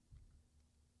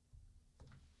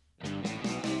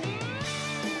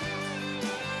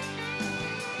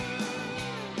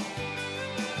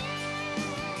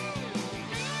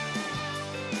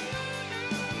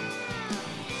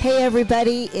Hey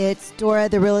everybody, it's Dora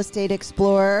the Real Estate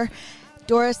Explorer,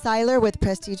 Dora Seiler with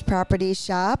Prestige Properties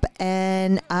Shop,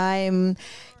 and I'm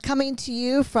coming to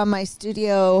you from my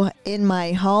studio in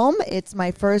my home. It's my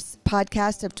first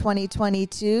podcast of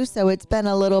 2022, so it's been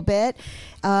a little bit.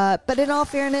 But in all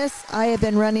fairness, I have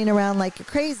been running around like a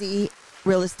crazy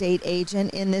real estate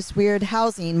agent in this weird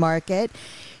housing market.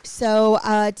 So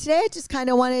today I just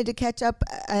kind of wanted to catch up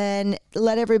and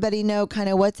let everybody know kind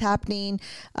of what's happening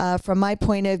from my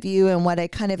point of view and what I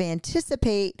kind of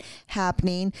anticipate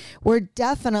happening. We're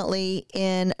definitely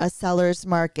in a seller's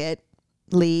market.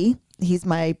 Lee, he's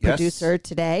my producer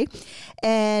today.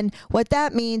 And what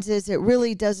that means is it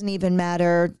really doesn't even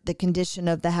matter the condition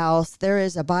of the house. There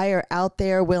is a buyer out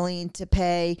there willing to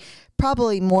pay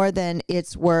probably more than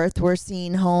it's worth. We're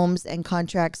seeing homes and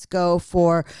contracts go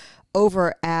for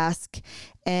over ask.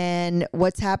 And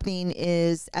what's happening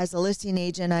is, as a listing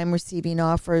agent, I'm receiving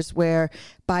offers where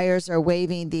buyers are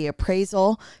waiving the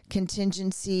appraisal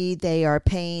contingency. They are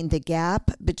paying the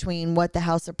gap between what the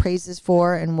house appraises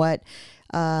for and what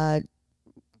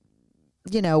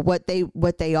what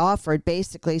they offered,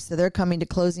 basically. So they're coming to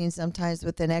closing sometimes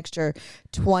with an extra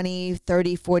 $20,000,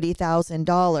 $30,000,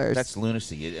 $40,000. That's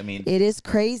lunacy. I mean, it is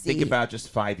crazy. Think about just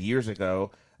 5 years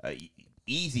ago.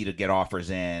 Easy to get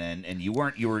offers in, and you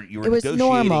were it was negotiating.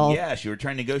 normal. Yes, you were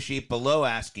trying to negotiate below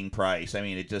asking price. I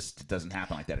mean, it just doesn't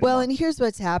happen like that anymore. Well, and here's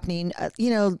what's happening.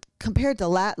 Compared to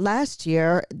last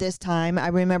year, this time, I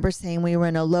remember saying we were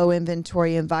in a low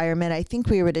inventory environment. I think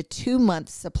we were at a 2-month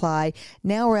supply.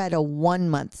 Now we're at a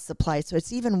 1-month supply. So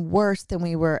it's even worse than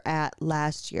we were at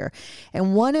last year.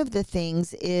 And one of the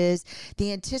things is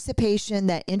the anticipation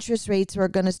that interest rates are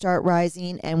going to start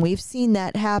rising. And we've seen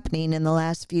that happening in the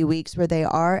last few weeks where they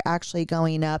are actually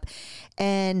going up.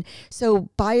 And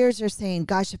so buyers are saying,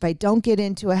 gosh, if I don't get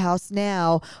into a house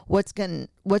now, what's going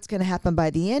to happen by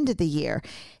the end of the year?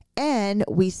 And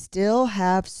we still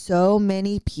have so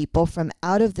many people from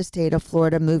out of the state of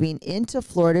Florida moving into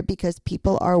Florida because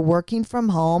people are working from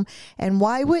home. And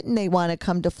why wouldn't they want to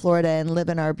come to Florida and live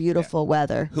in our beautiful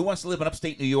weather? Who wants to live in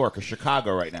upstate New York or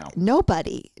Chicago right now?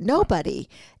 Nobody.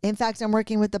 In fact, I'm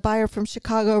working with the buyer from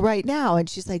Chicago right now. And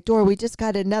she's like, Dora, we just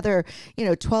got another,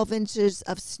 12 inches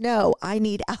of snow. I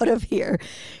need out of here.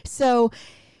 So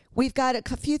we've got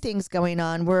a few things going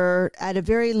on. We're at a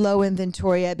very low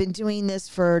inventory. I've been doing this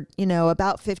for,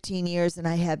 about 15 years, and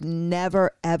I have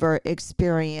never, ever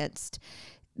experienced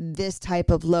this type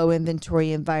of low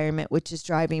inventory environment, which is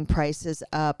driving prices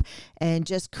up and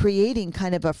just creating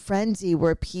kind of a frenzy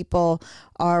where people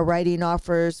are writing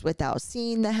offers without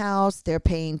seeing the house. They're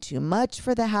paying too much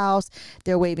for the house.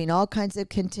 They're waiving all kinds of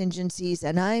contingencies.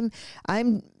 And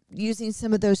I'm using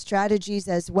some of those strategies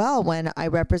as well when I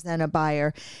represent a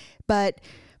buyer. But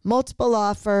multiple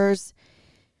offers,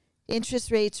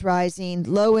 interest rates rising,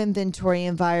 low inventory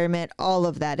environment, all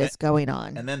of that is going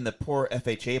on. And then the poor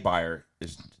FHA buyer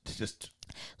is just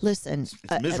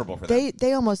it's miserable for them.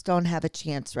 They almost don't have a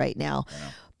chance right now.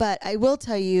 But I will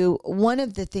tell you, one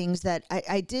of the things that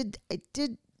I did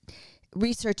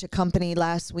research a company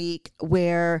last week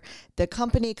where the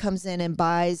company comes in and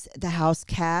buys the house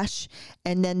cash,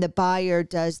 and then the buyer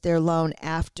does their loan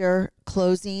after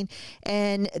closing.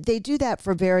 And they do that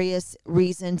for various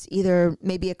reasons. Either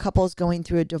maybe a couple's going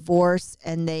through a divorce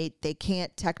and they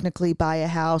can't technically buy a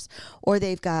house, or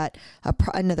they've got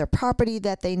another property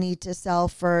that they need to sell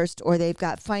first, or they've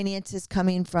got finances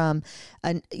coming from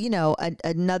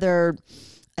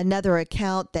another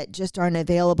account that just aren't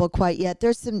available quite yet.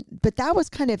 But that was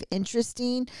kind of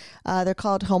interesting. They're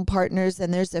called home partners,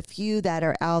 and there's a few that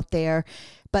are out there.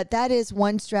 But that is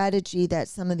one strategy that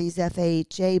some of these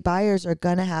FHA buyers are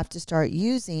going to have to start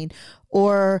using.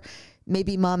 Or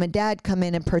maybe mom and dad come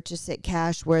in and purchase it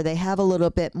cash where they have a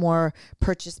little bit more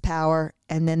purchase power,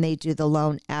 and then they do the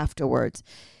loan afterwards.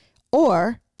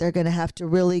 Or they're going to have to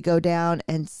really go down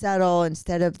and settle.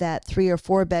 Instead of that 3 or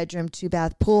 4 bedroom,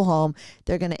 2-bath pool home,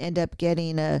 they're going to end up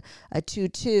getting a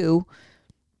 2-2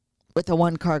 with a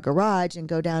 1-car garage and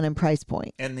go down in price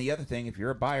point. And the other thing, if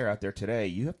you're a buyer out there today,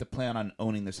 you have to plan on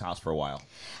owning this house for a while.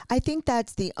 I think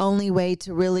that's the only way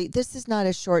to really, this is not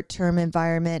a short-term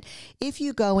environment. If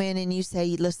you go in and you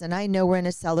say, listen, I know we're in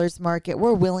a seller's market,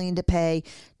 we're willing to pay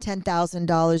 $10,000,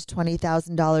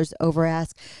 $20,000 over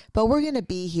ask, but we're going to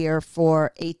be here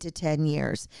for 8 to 10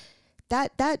 years.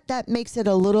 That makes it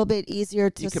a little bit easier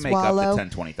to swallow. You can make up to 10,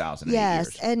 20,000 in 8 years.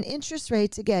 Yes, and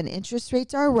interest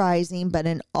rates are rising, but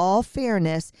in all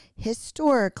fairness,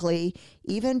 historically,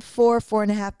 even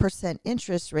 4.5%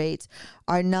 interest rates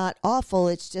are not awful.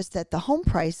 It's just that the home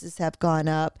prices have gone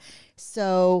up.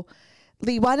 So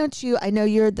Lee, why don't you, I know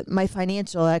you're my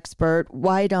financial expert,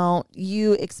 why don't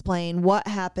you explain what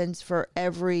happens for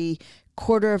every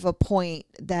quarter of a point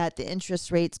that the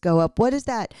interest rates go up? What does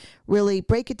that really,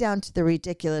 break it down to the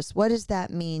ridiculous, what does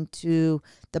that mean to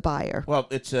the buyer? Well,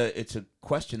 it's a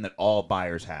question that all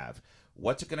buyers have.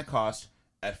 What's it going to cost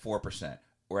at 4%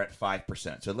 or at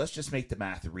 5%? So let's just make the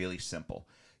math really simple.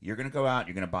 You're going to go out,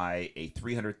 you're going to buy a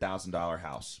 $300,000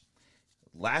 house.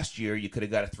 Last year, you could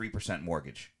have got a 3%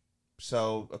 mortgage.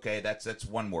 So, okay, that's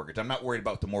one mortgage. I'm not worried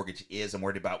about what the mortgage is. I'm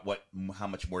worried about how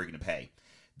much more you're going to pay.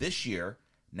 This year,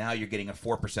 now you're getting a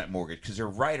 4% mortgage because they're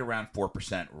right around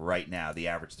 4% right now, the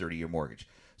average 30-year mortgage.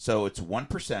 So it's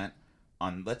 1%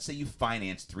 on, let's say you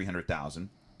finance $300,000.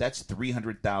 That's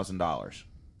 $300,000.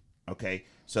 Okay,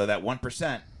 so that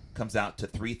 1% comes out to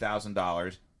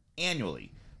 $3,000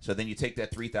 annually. So then you take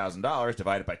that $3,000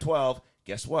 divided by 12.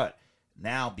 Guess what?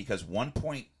 Now, because 1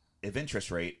 point of interest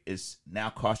rate is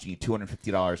now costing you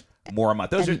 $250 more a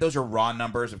month. Those are raw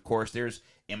numbers, of course. There's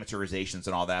amortizations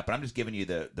and all that, but I'm just giving you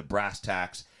the brass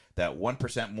tacks. That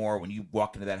 1% more when you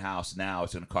walk into that house now,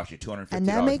 it's going to cost you $250 more. And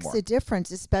that makes a difference,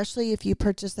 especially if you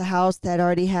purchase a house that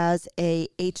already has a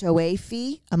HOA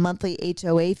fee, a monthly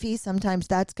HOA fee. Sometimes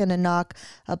that's going to knock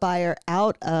a buyer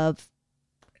out of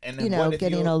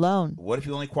getting a loan. What if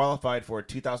you only qualified for a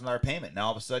 $2,000 payment? Now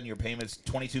all of a sudden your payment is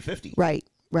 $2,250.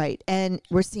 Right. And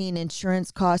we're seeing insurance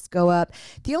costs go up.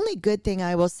 The only good thing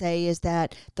I will say is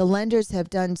that the lenders have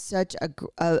done such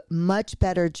a much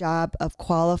better job of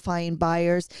qualifying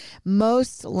buyers.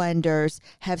 Most lenders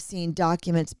have seen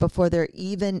documents before they're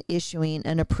even issuing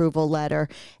an approval letter.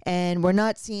 And we're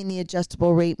not seeing the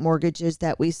adjustable rate mortgages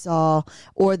that we saw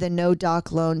or the no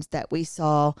doc loans that we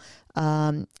saw,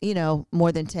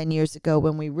 more than 10 years ago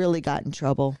when we really got in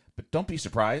trouble. But don't be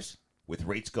surprised with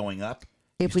rates going up.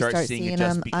 If we start seeing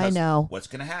them, I know. What's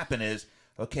going to happen is,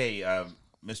 okay,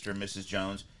 Mr. and Mrs.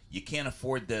 Jones, you can't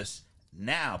afford this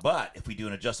now, but if we do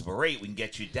an adjustable rate, we can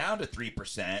get you down to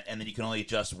 3%, and then you can only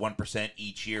adjust 1%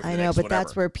 each year for the next whatever.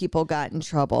 That's where people got in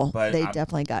trouble. They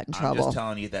definitely got in trouble. I'm just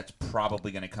telling you that's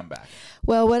probably going to come back.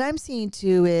 Well, what I'm seeing,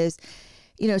 too, is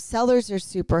sellers are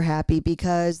super happy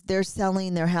because they're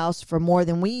selling their house for more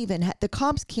than we even the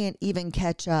comps can't even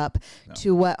catch up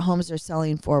to what homes are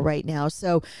selling for right now.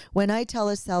 So when I tell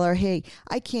a seller, hey,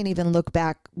 I can't even look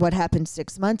back what happened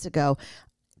 6 months ago,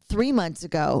 3 months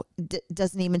ago,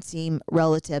 doesn't even seem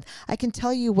relative. I can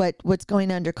tell you what's going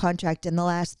under contract in the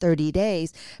last 30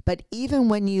 days, but even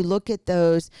when you look at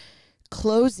those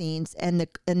closings and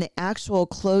the actual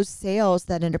closed sales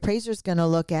that an appraiser is going to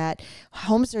look at,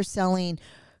 homes are selling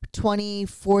 $20,000,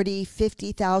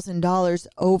 $40,000, $50,000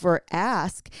 over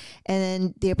ask, and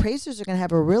then the appraisers are going to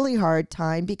have a really hard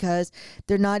time because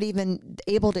they're not even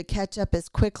able to catch up as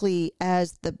quickly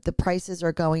as the prices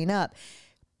are going up.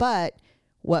 But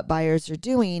what buyers are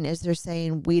doing is they're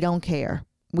saying, we don't care.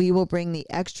 We will bring the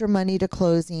extra money to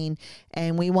closing,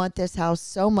 and we want this house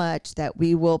so much that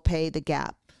we will pay the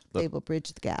gap. They will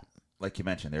bridge the gap. Like you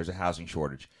mentioned, there's a housing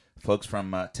shortage. Folks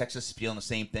from Texas feeling the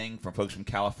same thing from folks from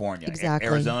California. Exactly.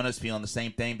 Arizona's feeling the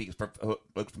same thing because for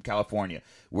folks from California.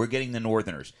 We're getting the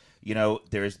northerners.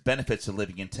 There's benefits to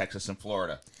living in Texas and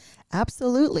Florida.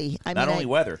 Absolutely. Not only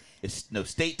weather, it's no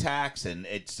state tax, and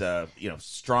it's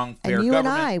strong, fair and you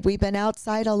government. And I, we've been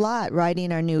outside a lot,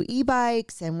 riding our new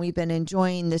e-bikes, and we've been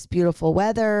enjoying this beautiful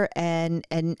weather, and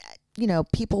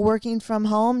people working from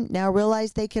home now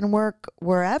realize they can work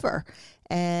wherever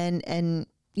and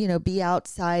be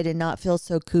outside and not feel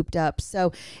so cooped up.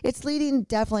 So it's leading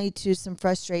definitely to some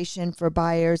frustration for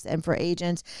buyers and for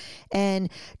agents. And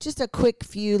just a quick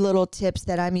few little tips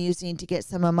that I'm using to get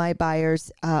some of my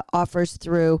buyers offers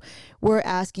through. We're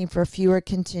asking for fewer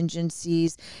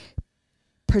contingencies,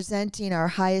 presenting our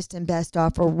highest and best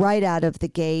offer right out of the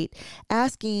gate,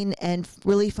 asking and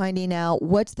really finding out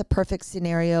what's the perfect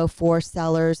scenario for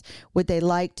sellers. Would they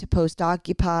like to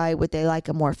post-occupy? Would they like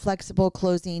a more flexible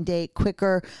closing date,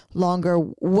 quicker, longer?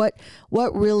 What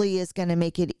really is going to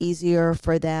make it easier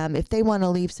for them? If they want to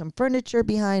leave some furniture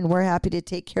behind, we're happy to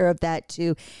take care of that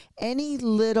too. Any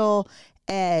little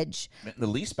edge. The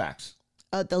leasebacks.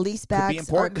 The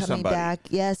leasebacks are coming back.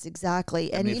 Yes,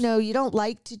 exactly. And, you don't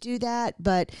like to do that,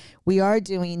 but we are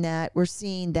doing that. We're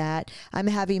seeing that. I'm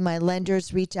having my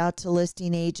lenders reach out to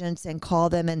listing agents and call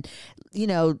them and,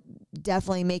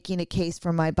 definitely making a case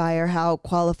for my buyer, how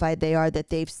qualified they are, that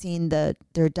they've seen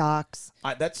their docs.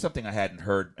 That's something I hadn't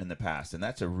heard in the past. And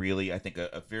that's a really, I think,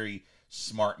 a very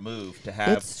smart move to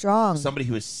have. It's strong. Somebody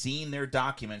who has seen their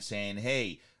document saying,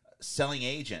 hey, selling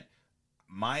agent,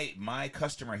 my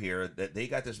customer here, that they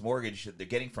got this mortgage that they're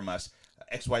getting from us,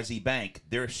 XYZ Bank.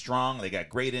 They're strong. They got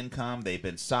great income. They've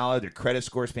been solid. Their credit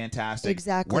score is fantastic.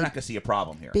 Exactly. We're not going to see a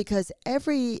problem here. Because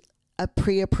a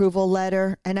pre-approval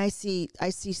letter, and I see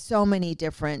so many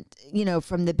different,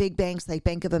 from the big banks like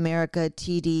Bank of America,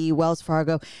 TD, Wells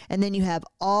Fargo, and then you have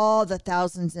all the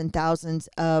thousands and thousands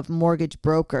of mortgage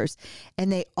brokers,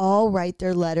 and they all write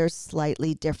their letters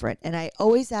slightly different. And I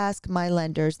always ask my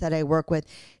lenders that I work with,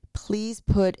 please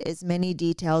put as many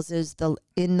details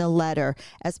in the letter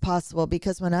as possible,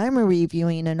 because when I'm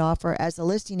reviewing an offer as a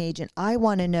listing agent, I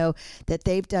want to know that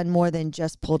they've done more than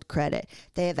just pulled credit.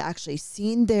 They have actually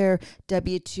seen their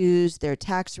W-2s, their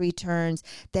tax returns.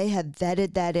 They have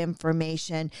vetted that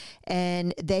information,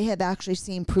 and they have actually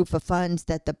seen proof of funds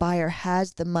that the buyer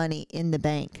has the money in the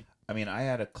bank. I mean, I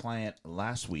had a client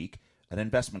last week, an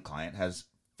investment client, has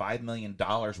 $5 million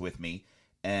with me,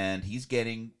 and he's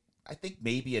getting, I think,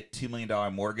 maybe a $2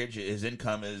 million mortgage. His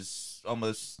income is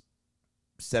almost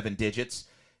 7 digits.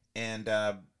 And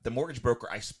the mortgage broker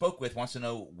I spoke with wants to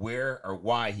know where or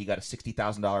why he got a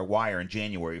 $60,000 wire in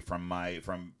January from my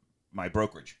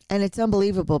brokerage. And it's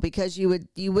unbelievable, because you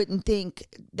wouldn't think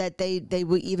that they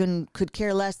would even could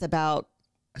care less about.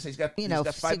 So he's got $5 million.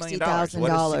 What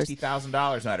does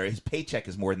 $60,000 matter? His paycheck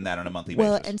is more than that on a monthly basis.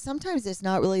 Well, and sometimes it's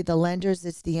not really the lenders,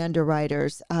 it's the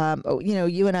underwriters.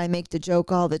 You and I make the joke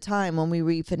all the time when we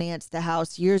refinanced the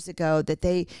house years ago that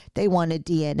they wanted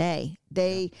DNA.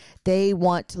 They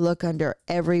want to look under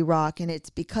every rock, and it's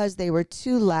because they were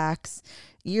too lax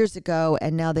years ago,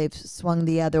 and now they've swung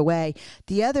the other way.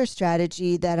 The other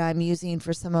strategy that I'm using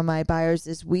for some of my buyers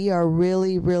is we are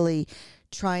really, really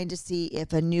trying to see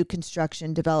if a new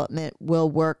construction development will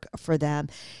work for them.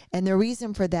 And the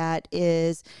reason for that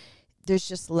is there's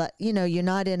just, you're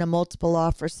not in a multiple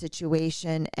offer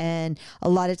situation. And a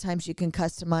lot of times you can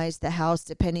customize the house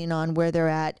depending on where they're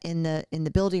at in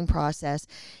the building process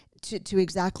to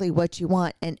exactly what you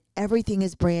want, and everything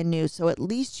is brand new. So at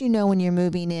least when you're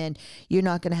moving in, you're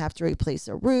not going to have to replace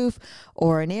a roof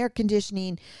or an air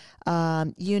conditioning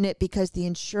unit, because the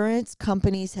insurance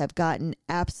companies have gotten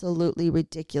absolutely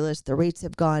ridiculous. The rates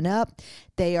have gone up.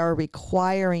 They are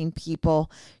requiring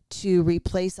people to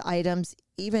replace items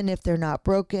even if they're not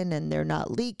broken and they're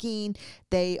not leaking.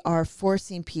 They are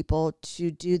forcing people to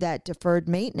do that deferred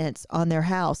maintenance on their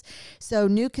house. So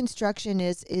new construction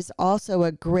is also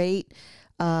a great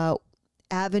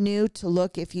avenue to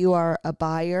look if you are a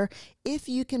buyer, if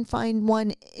you can find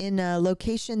one in a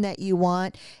location that you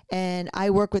want. And I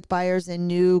work with buyers in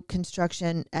new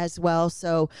construction as well,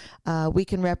 so we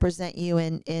can represent you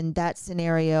in that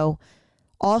scenario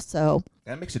also.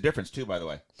 That makes a difference too, by the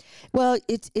way. Well,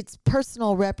 it's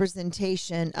personal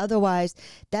representation. Otherwise,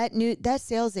 that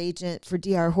sales agent for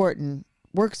D.R. Horton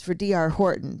works for D.R.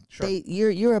 Horton. Sure.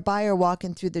 You're a buyer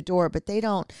walking through the door, but they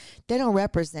don't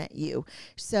represent you.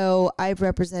 So I've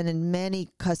represented many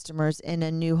customers in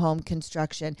a new home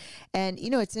construction. And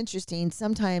it's interesting.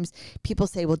 Sometimes people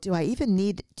say, well, do I even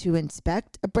need to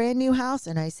inspect a brand new house?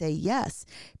 And I say yes,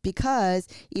 because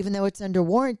even though it's under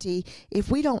warranty,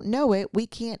 if we don't know it, we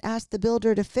can't ask the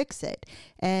builder to fix it.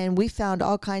 And we found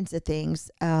all kinds of things.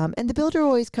 And the builder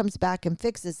always comes back and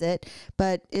fixes it,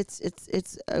 but it's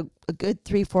a good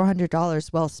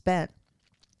 $300-400 well spent.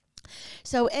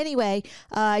 So anyway,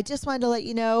 I just wanted to let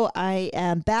you know I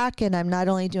am back, and I'm not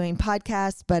only doing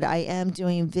podcasts, but I am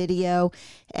doing video,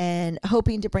 and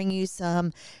hoping to bring you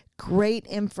some great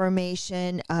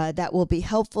information that will be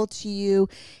helpful to you.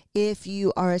 If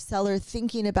you are a seller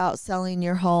thinking about selling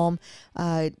your home,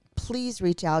 please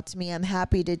reach out to me. I'm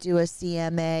happy to do a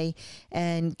CMA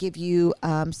and give you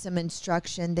some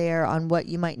instruction there on what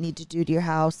you might need to do to your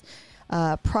house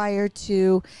prior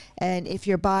to. And if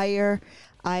you're a buyer,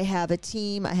 I have a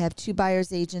team. I have 2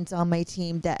 buyer's agents on my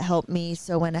team that help me.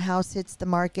 So when a house hits the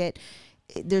market,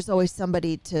 there's always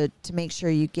somebody to make sure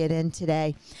you get in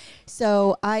today.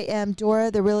 So I am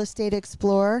Dora, the Real Estate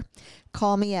Explorer.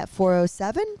 Call me at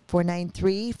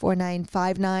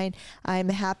 407-493-4959. I'm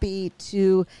happy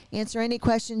to answer any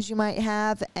questions you might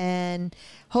have and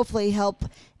hopefully help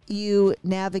you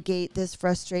navigate this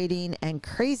frustrating and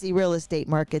crazy real estate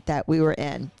market that we were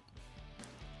in.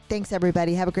 Thanks,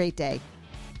 everybody. Have a great day.